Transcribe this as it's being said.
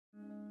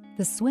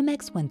The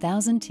SwimEx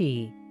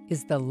 1000T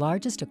is the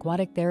largest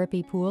aquatic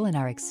therapy pool in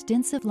our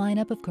extensive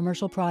lineup of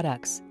commercial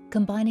products,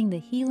 combining the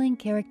healing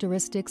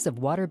characteristics of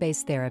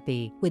water-based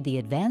therapy with the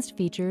advanced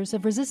features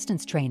of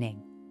resistance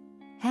training.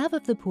 Half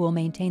of the pool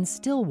maintains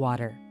still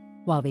water,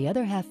 while the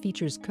other half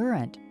features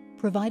current,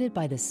 provided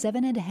by the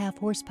 7.5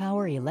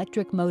 horsepower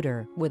electric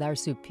motor with our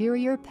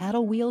superior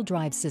paddle wheel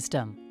drive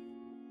system.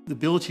 The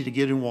ability to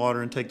get in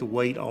water and take the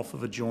weight off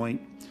of a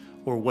joint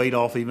or weight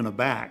off even a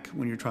back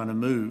when you're trying to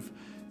move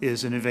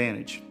is an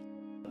advantage.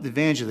 The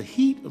advantage of the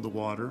heat of the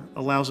water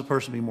allows a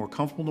person to be more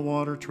comfortable in the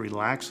water, to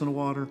relax in the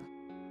water.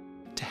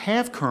 To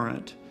have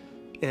current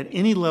at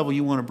any level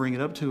you want to bring it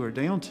up to or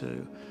down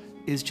to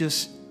is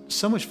just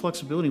so much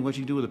flexibility in what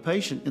you do with a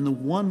patient in the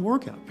one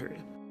workout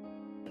period.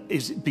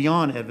 Is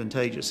beyond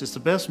advantageous. It's the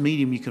best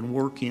medium you can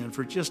work in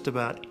for just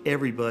about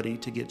everybody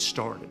to get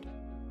started.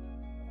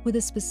 With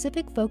a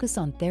specific focus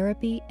on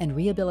therapy and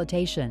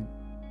rehabilitation,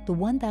 the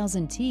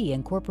 1000T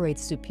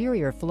incorporates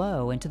superior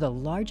flow into the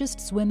largest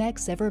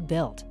SwimEx ever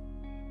built.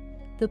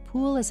 The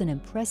pool is an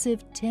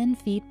impressive 10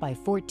 feet by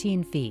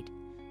 14 feet,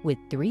 with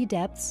 3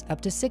 depths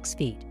up to 6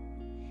 feet.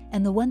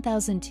 And the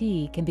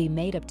 1000T can be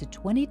made up to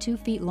 22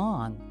 feet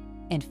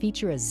long and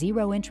feature a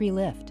zero entry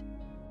lift.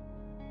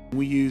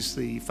 We use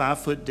the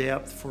 5-foot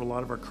depth for a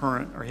lot of our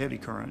current, our heavy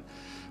current.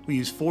 We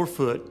use 4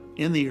 foot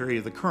in the area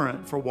of the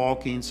current for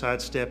walking,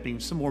 sidestepping,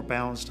 some more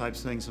balance type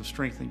things, some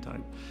strengthening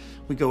type.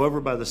 We go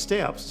over by the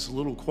steps, it's a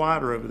little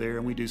quieter over there,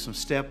 and we do some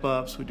step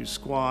ups, we do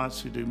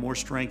squats, we do more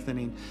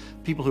strengthening.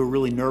 People who are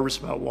really nervous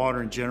about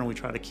water in general, we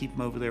try to keep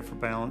them over there for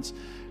balance.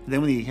 And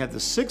then when you have the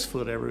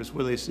 6-foot areas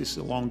where there's this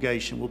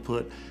elongation, we'll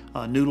put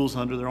noodles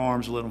under their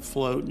arms, let them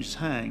float and just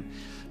hang.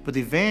 But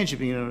the advantage of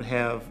being able to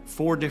have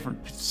 4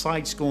 different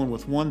sites going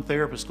with one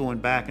therapist going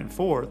back and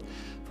forth,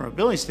 from a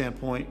billing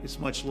standpoint, it's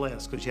much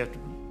less because you have to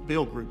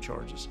bill group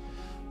charges.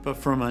 But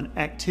from an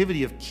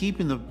activity of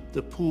keeping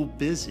the pool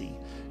busy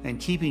and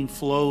keeping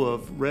flow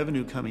of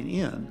revenue coming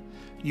in,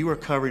 you are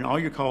covering all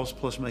your costs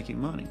plus making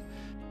money.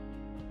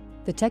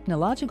 The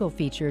technological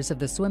features of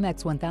the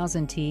SwimEx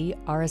 1000T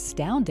are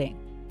astounding.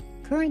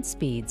 Current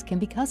speeds can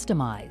be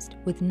customized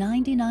with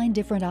 99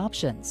 different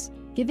options,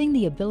 giving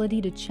the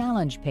ability to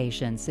challenge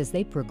patients as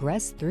they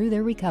progress through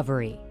their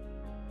recovery.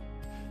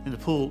 In the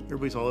pool,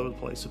 everybody's all over the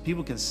place, so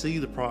people can see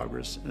the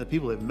progress, and the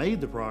people that made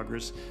the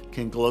progress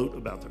can gloat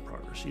about their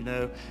progress, you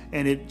know?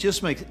 And it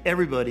just makes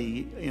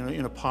everybody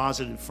in a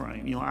positive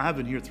frame. You know, I've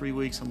been here 3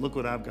 weeks and look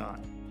what I've got.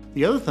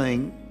 The other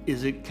thing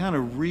is it kind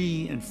of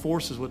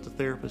reinforces what the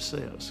therapist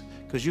says,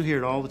 because you hear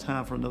it all the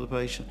time from another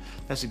patient.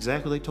 That's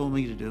exactly what they told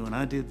me to do, and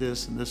I did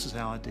this, and this is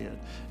how I did.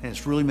 And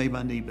it's really made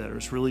my knee better,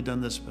 it's really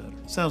done this better.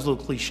 It sounds a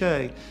little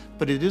cliche,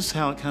 but it is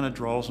how it kind of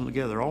draws them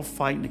together. They're all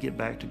fighting to get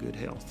back to good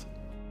health.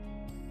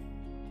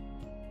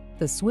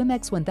 The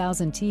SwimEx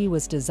 1000T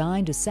was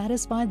designed to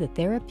satisfy the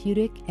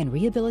therapeutic and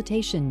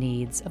rehabilitation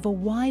needs of a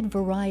wide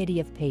variety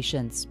of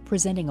patients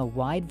presenting a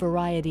wide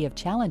variety of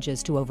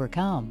challenges to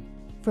overcome.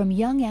 From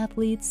young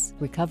athletes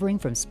recovering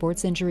from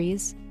sports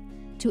injuries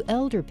to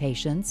elder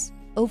patients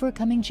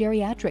overcoming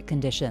geriatric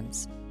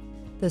conditions,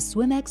 the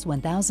SwimEx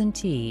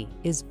 1000T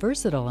is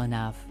versatile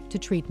enough to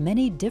treat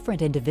many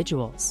different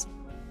individuals.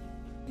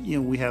 You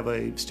know, we have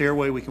a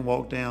stairway we can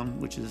walk down,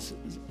 which is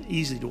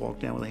easy to walk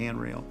down with a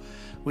handrail.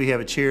 We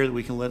have a chair that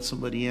we can let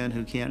somebody in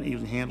who can't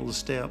even handle the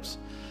steps.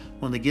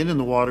 When they get in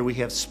the water, we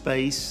have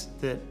space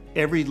that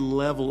every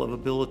level of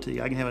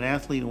ability. I can have an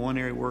athlete in one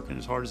area working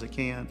as hard as they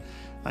can.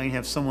 I can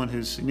have someone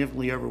who's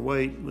significantly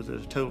overweight with a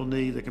total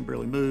knee that can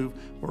barely move,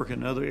 work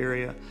in another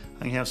area.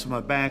 I can have some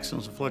of my backs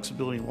and some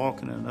flexibility and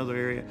walking in another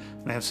area.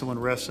 And I have someone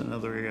rest in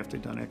another area after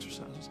they've done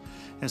exercises.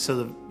 And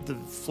so the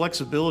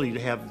flexibility to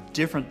have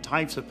different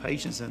types of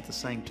patients at the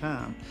same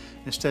time,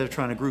 instead of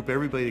trying to group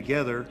everybody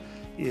together,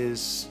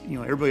 is, you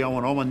know, everybody, I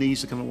want all my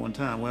needs to come at one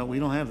time. Well, we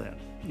don't have that.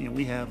 You know,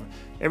 we have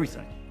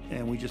everything,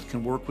 and we just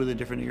can work with it in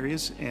different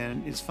areas,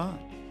 and it's fun.